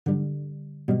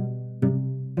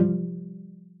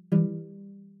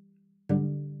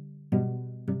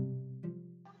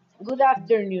Good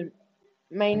afternoon.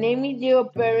 My name is Diego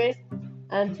Perez,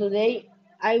 and today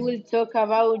I will talk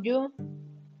about you.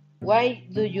 Why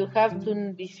do you have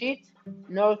to visit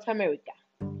North America?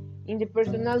 In the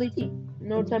personality,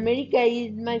 North America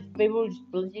is my favorite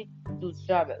place to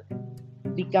travel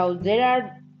because there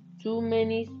are too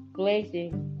many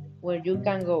places where you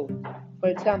can go. For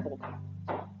example,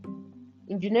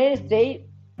 in the United States,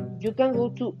 you can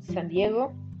go to San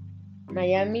Diego,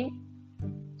 Miami,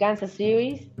 Kansas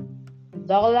City,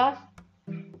 Dallas,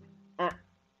 uh,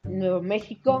 New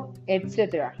Mexico,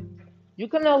 etc. You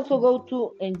can also go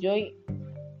to enjoy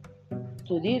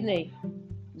to Disney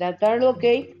that are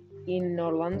located in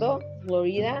Orlando,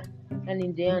 Florida, and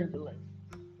in the Angeles.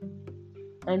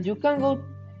 And you can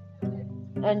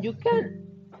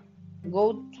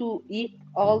go to eat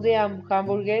all the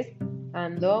hamburgers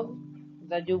and dogs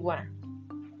that you want.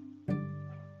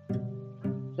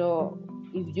 So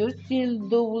if you're still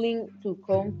doubling to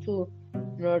come to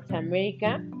North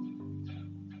America,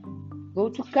 go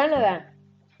to Canada.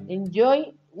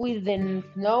 Enjoy with the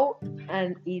snow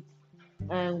and its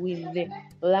and with the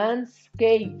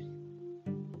landscapes.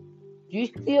 You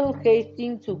still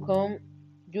hasting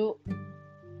you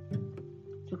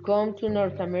to come to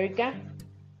North America?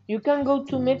 You can go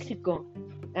to Mexico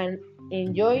and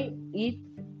enjoy eat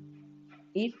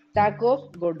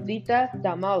tacos, gorditas,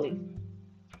 tamales.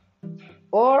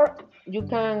 Or you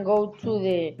can go to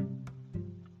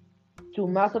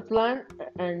Mazatlan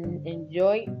and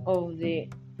enjoy of the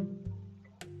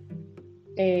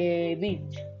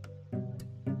beach.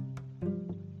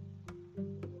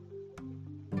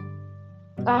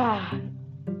 Ah,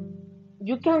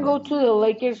 you can go to the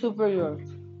Lake Superior.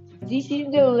 This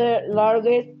is the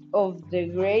largest of the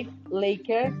Great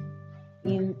Lakes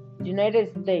in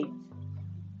United States.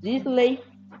 This lake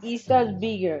is as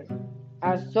big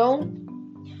as South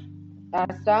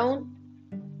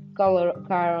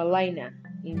Carolina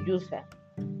in USA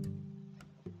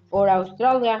or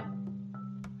Australia.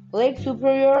 Lake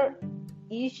Superior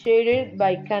is shaded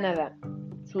by Canada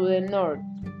to the north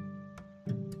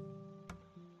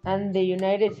and the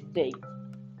United States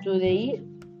to the east,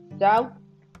 south,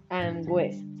 and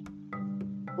west.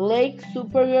 Lake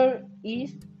Superior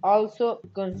is also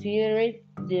considered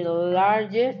the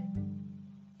largest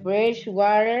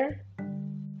freshwater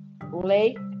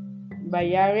lake by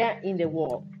area in the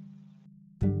world.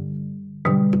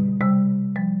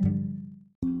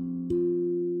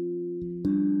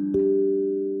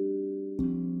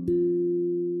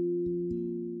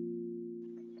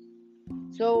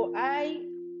 So I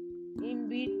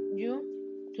invite you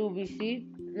to visit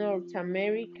North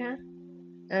America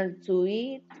and to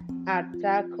eat at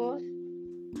tacos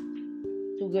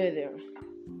together.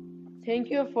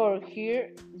 Thank you for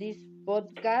hearing this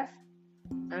podcast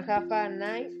and have a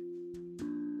nice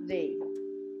day.